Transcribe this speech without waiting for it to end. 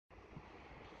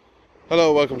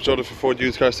Hello, welcome to Joseph for Ford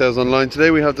Used Car Sales Online.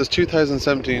 Today we have this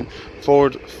 2017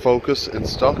 Ford Focus in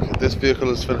stock. This vehicle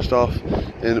is finished off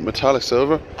in metallic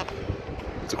silver.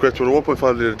 It's equipped with a 1.5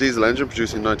 litre diesel engine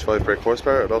producing 95 brake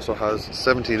horsepower. It also has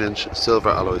 17-inch silver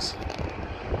alloys.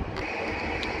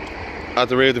 At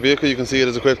the rear of the vehicle you can see it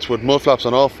is equipped with mud flaps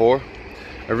on all four,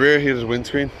 a rear heated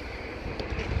windscreen,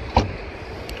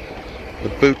 a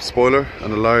boot spoiler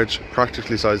and a large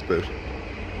practically sized boot.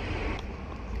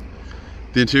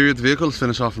 The interior of the vehicle is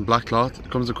finished off in black cloth.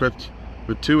 It comes equipped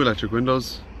with two electric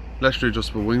windows, electrically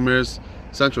adjustable wing mirrors,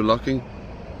 central locking,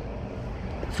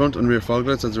 front and rear fog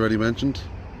lights as already mentioned,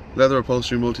 leather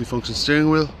upholstery multi-function steering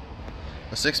wheel,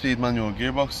 a 6-speed manual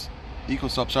gearbox, eco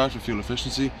stop start for fuel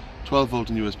efficiency, 12 volt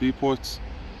and USB ports,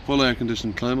 full air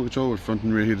conditioned climate control with front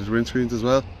and rear heated windscreens as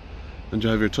well, and you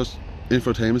have your touch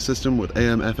infotainment system with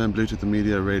AM, FM, Bluetooth and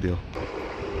media radio.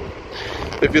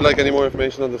 If you'd like any more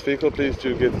information on this vehicle, please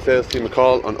do give the sales team a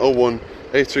call on 01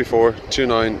 834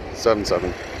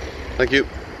 2977. Thank you.